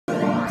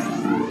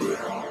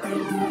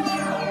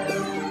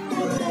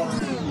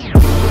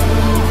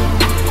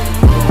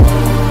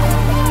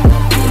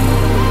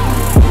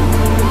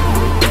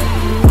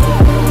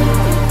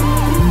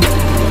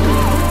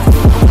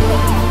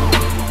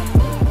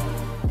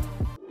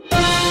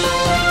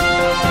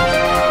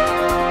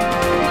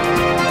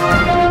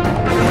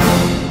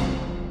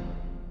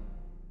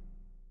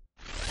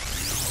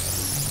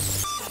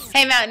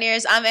Hey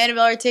Mountaineers, I'm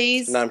Annabell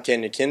Ortiz. And I'm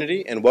Kanyon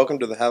Kennedy, and welcome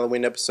to the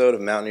Halloween episode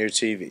of Mountaineer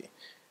TV.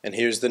 And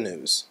here's the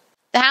news.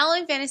 The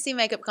Halloween Fantasy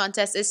Makeup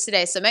Contest is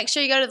today, so make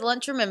sure you go to the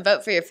lunchroom and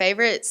vote for your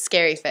favorite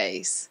scary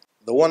face.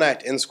 The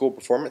one-act in-school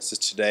performance is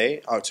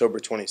today, October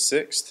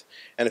 26th,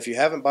 and if you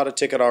haven't bought a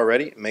ticket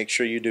already, make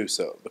sure you do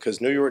so, because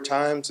New York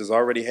Times is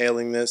already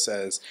hailing this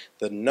as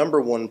the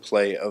 #1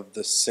 play of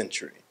the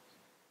century.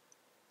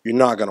 You're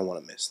not going to want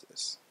to miss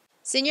this.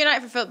 Senior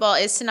night for football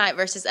is tonight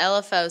versus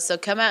LFO, so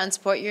come out and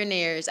support your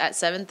Nears at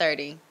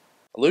 7:30.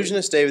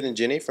 Illusionist David and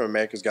Jenny from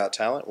America's Got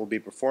Talent will be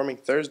performing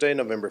Thursday,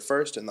 November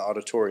 1st in the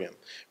auditorium.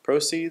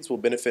 Proceeds will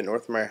benefit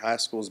North America High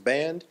School's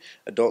band.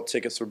 Adult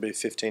tickets will be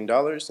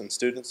 $15 and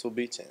students will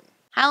be $10.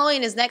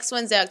 Halloween is next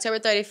Wednesday, October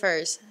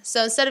 31st,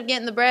 so instead of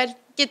getting the bread,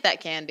 get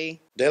that candy.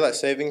 Daylight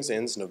savings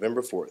ends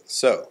November 4th,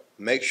 so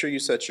make sure you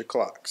set your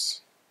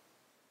clocks.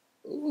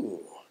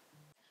 Ooh.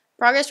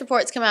 Progress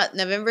reports come out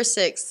November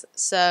 6th,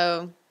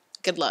 so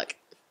good luck.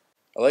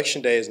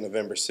 Election Day is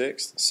November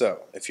 6th,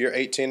 so if you're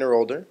 18 or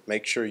older,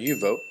 make sure you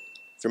vote.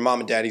 If your mom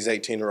and daddy's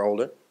 18 or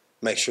older,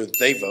 make sure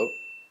they vote.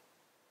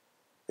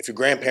 If your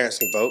grandparents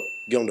can vote,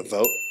 get them to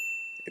vote.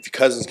 If your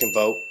cousins can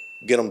vote,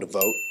 get them to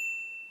vote.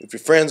 If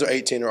your friends are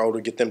 18 or older,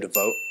 get them to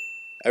vote.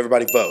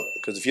 Everybody vote,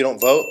 because if you don't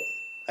vote,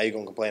 how you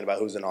going to complain about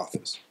who's in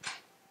office?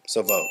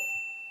 So vote.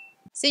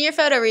 Senior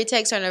photo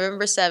retakes are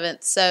November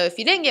 7th, so if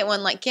you didn't get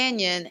one like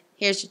Kanyon,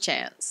 here's your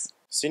chance.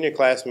 Senior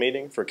class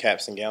meeting for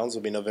caps and gowns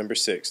will be November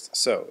 6th,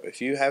 so if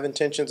you have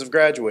intentions of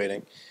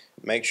graduating,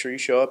 make sure you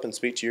show up and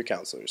speak to your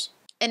counselors.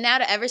 And now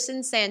to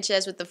Everson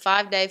Sanchez with the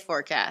 5-day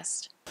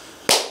forecast.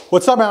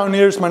 What's up,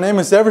 Mountaineers? My name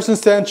is Everson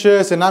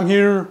Sanchez, and I'm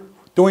here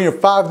doing your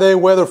 5-day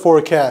weather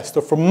forecast.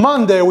 So for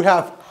Monday, we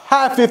have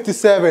high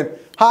 57,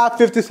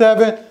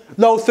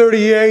 low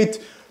 38,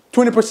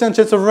 20%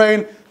 chance of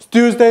rain.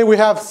 Tuesday, we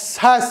have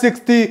high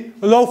 60,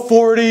 low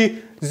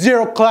 40,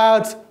 0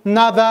 clouds,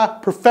 nada,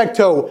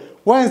 perfecto.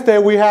 Wednesday,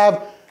 we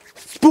have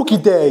spooky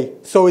day.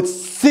 So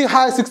it's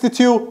high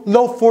 62,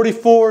 low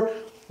 44,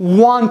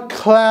 1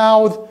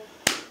 cloud.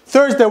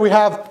 Thursday, we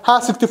have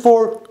high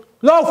 64,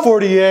 low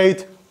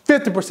 48,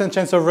 50%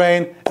 chance of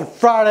rain. And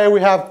Friday,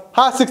 we have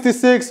high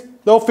 66,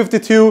 low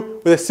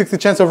 52 with a 60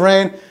 chance of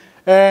rain.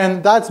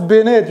 And that's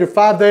been it, your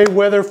 5-day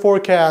weather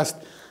forecast.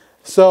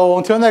 So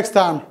until next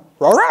time.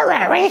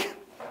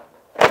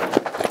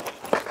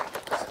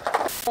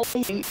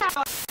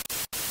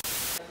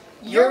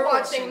 You're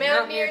watching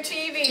Mountaineer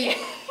TV.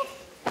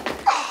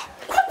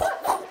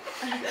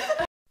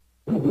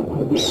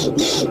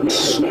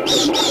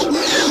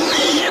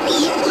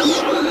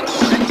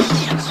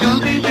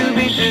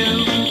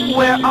 Scooby-Dooby-Doo,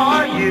 where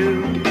are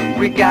you?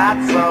 We got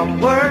some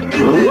work to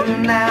do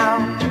now.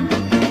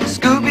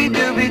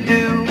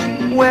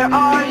 Scooby-Dooby-Doo, where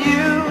are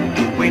you?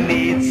 We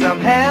need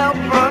some help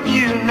from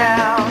you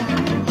now.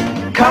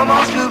 Come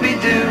on,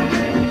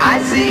 Scooby-Doo,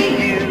 I see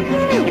you,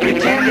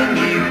 pretending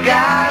you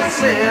got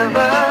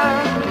silver.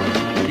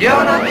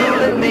 You're not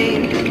fooling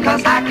me,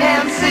 cause I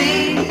can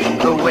see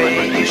the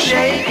way you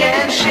shake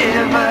and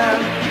shiver.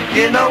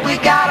 You know we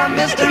got a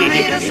mystery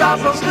to solve,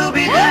 so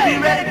Scooby-Doo, be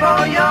ready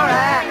for your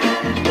act.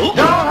 Don't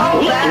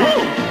hold back.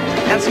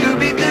 And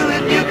Scooby-Doo,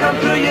 if you come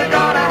through, you're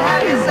gonna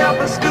have yourself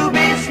a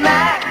Scooby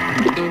snack.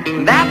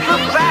 That's a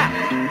fact.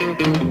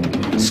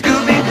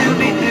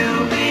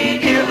 Scooby-Dooby-Doo,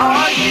 here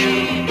are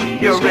you.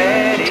 You're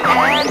ready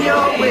and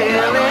you're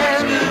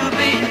willing.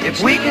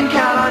 If we can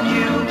count on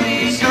you,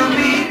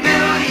 Scooby-Doo,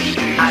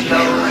 I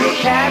know we'll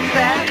catch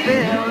that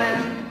villain.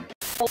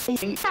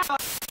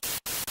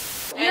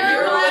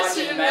 You're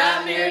watching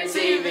Mountaineer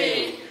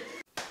TV.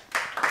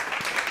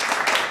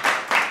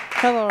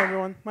 Hello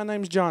everyone, my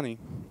name's Johnny.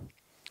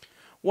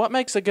 What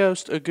makes a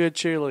ghost a good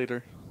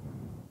cheerleader?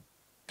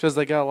 Because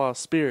they got a lot of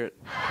spirit.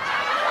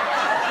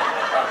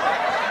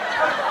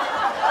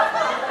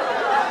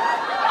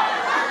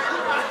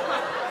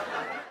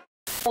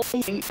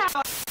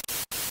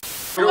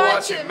 You're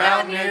watching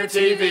Mountaineer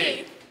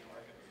TV.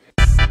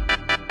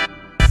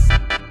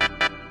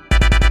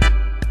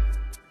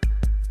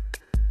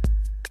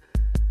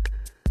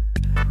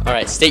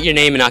 Alright, state your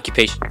name and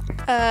occupation.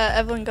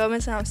 Evelyn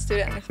Gomez, and I'm a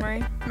student at North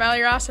Murray.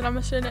 Mallory Ross, and I'm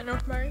a student at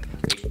North Murray.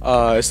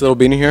 It's Little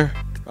Beanie here,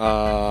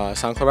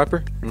 SoundCloud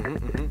rapper.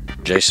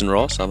 Jason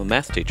Ross, I'm a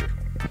math teacher.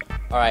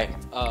 Alright,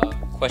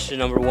 question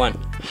number 1.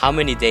 How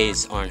many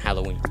days are on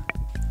Halloween?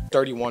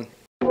 31.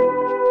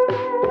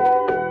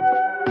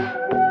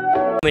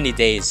 How many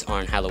days are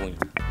on Halloween?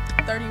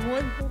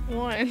 31.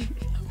 1.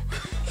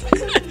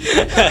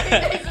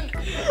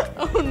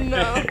 Oh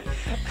no.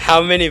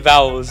 How many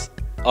vowels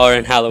are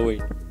in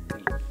Halloween?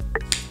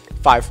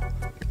 5.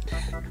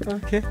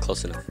 Okay.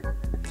 Close enough.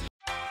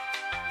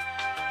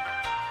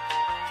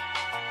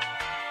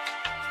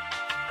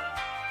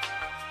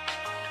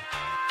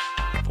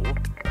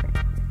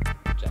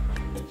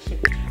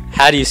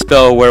 How do you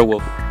spell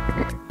werewolf?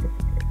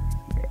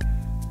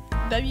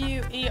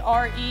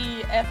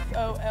 W-E-R-E-F-O-L-F-E.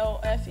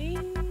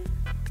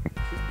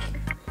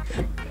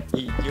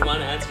 You want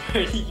to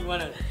answer? You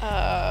want to?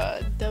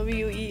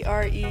 W-E-R-E-W-O-L-F.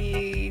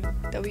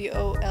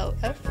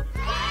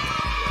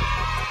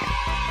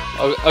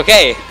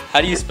 Okay,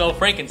 how do you spell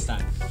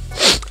Frankenstein?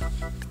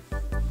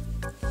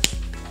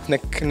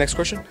 Next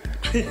question.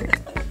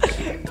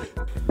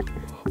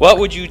 What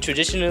would you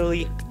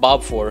traditionally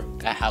bob for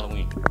at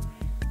Halloween?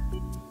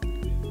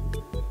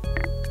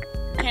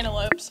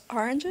 Cantaloupes.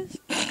 Oranges?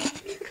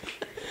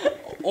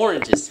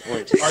 Oranges.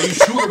 Are you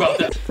sure about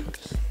that?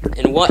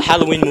 In what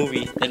Halloween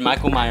movie did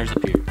Michael Myers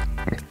appear?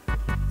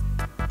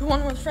 The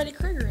one with Freddy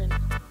Krueger in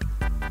it.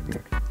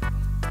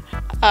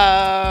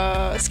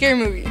 Scary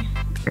movie.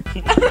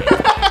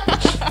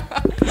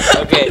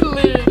 Okay.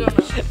 Literally don't know.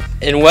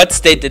 In what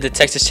state did the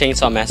Texas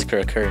Chainsaw Massacre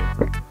occur in?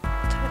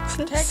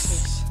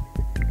 Texas.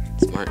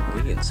 Smart.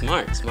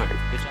 Smart.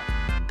 Good job.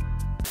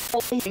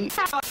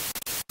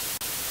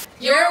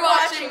 You're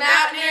watching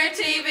Mountaineer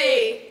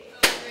TV.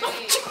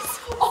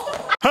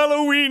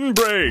 Halloween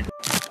break.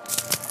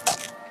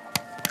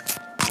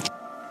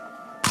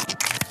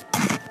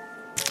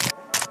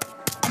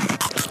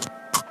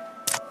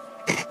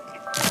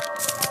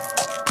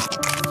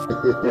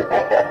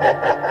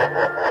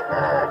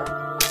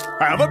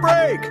 Have a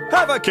break.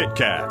 Have a Kit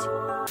Kat.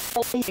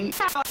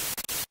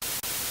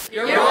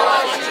 You're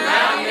watching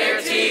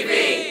Mountaineer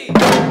TV.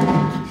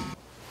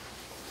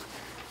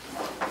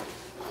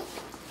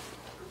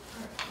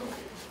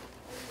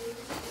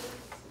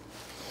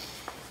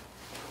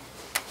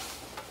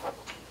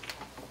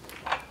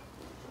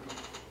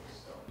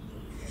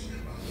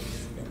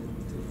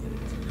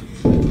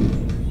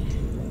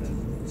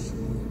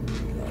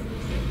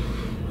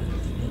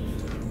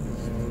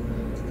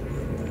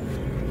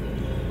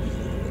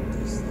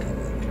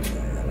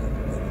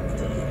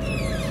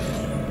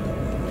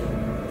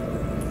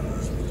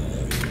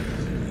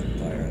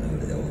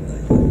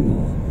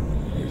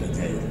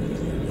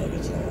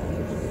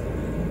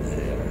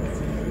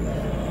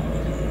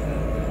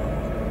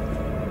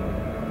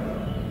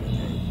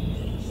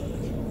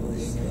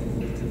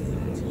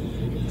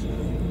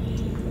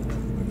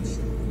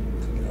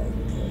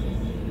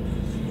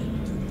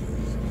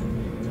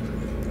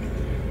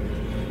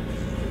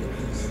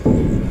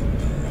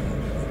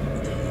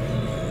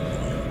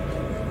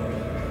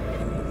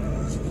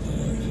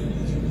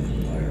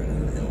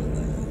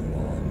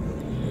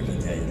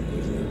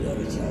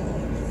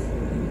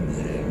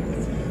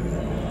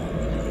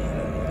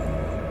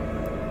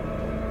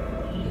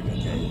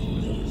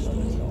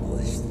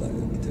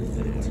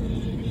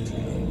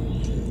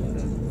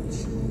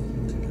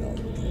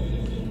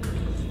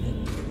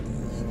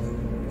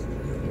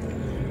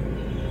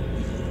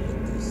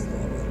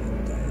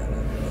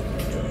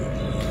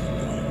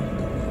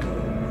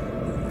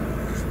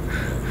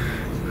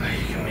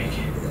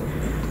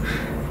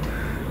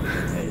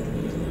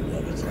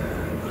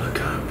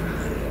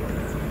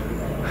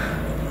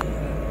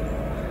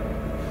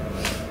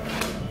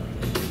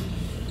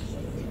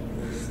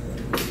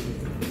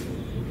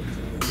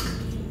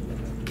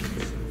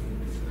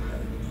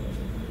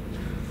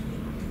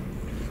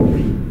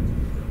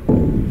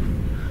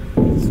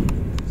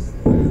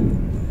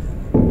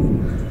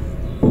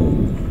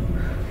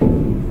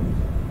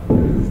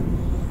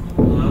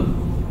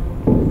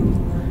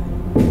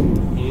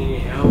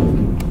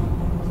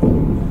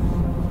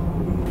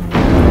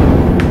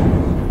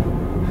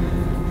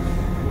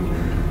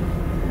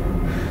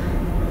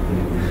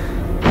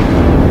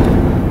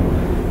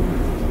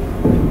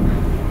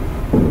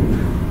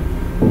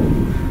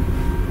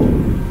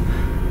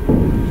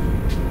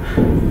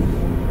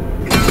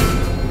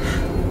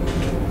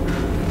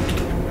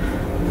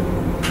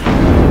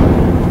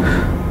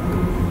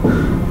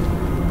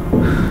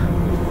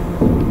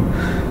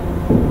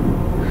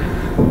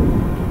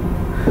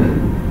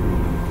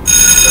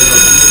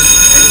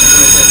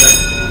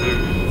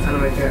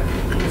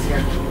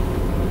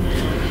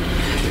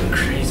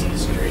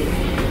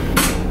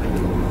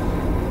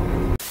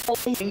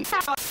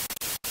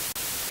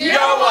 You're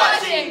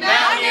watching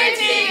Mountaineer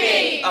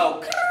TV.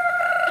 Oh.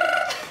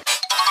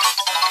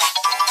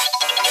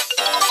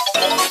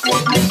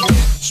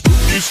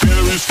 Spooky,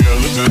 scary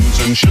skeletons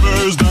and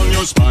shivers down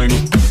your spine.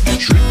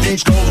 Shrieking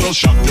skulls will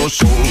shock your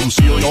soul,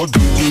 seal your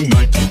doom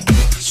tonight.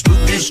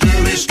 Spooky,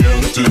 scary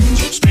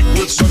skeletons speak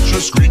with such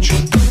a screech.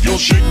 You'll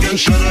shake and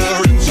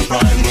shudder in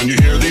surprise when you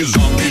hear these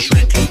zombies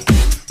shriek.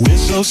 We're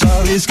so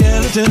sorry,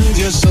 skeletons,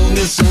 you're so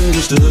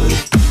misunderstood.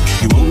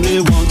 You only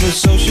want to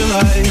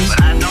socialize,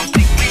 but I don't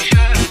think we should.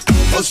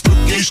 A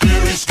spooky,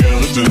 scary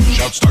skeleton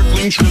shouts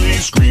startling, shrilly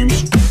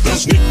screams. They'll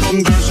sneak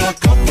under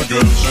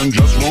sarcophagus and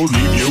just won't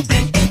leave you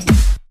be.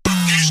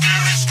 Spooky,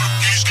 scary,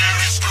 spooky,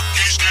 scary,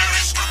 spooky,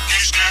 scary, spooky,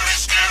 scary,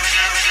 scary.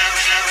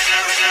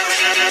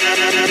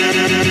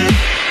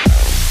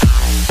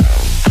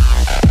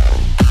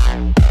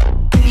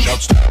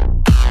 Shouts.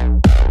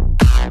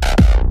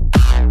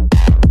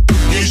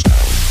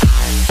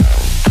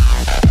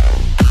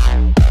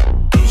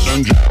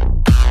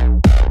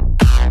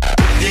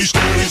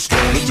 Scary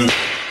skeleton.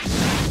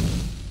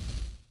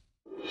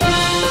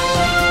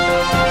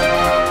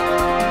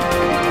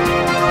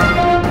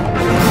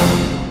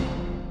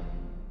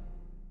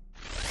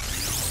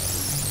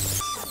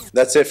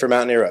 That's it for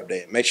Mountaineer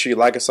Update. Make sure you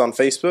like us on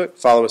Facebook,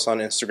 follow us on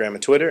Instagram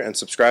and Twitter, and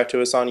subscribe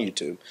to us on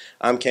YouTube.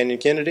 I'm Kanyon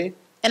Kennedy.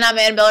 And I'm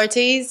Annabell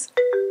Ortiz.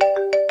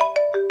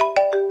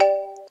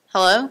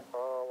 Hello?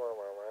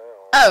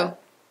 Oh,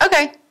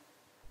 okay.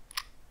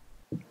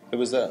 Who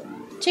was that?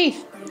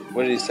 Chief.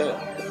 What did he say?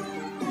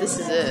 This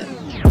is it.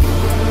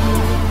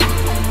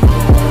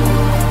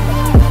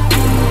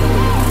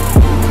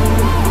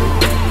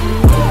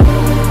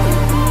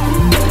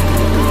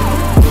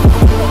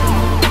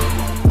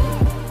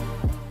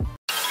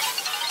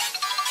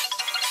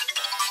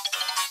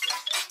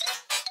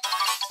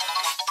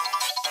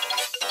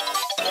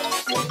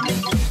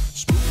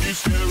 Spooky,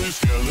 scary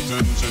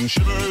skeletons and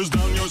shivers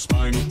down your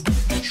spine.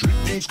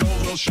 Shrieking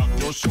skulls will shock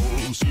your soul,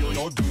 seal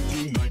your doom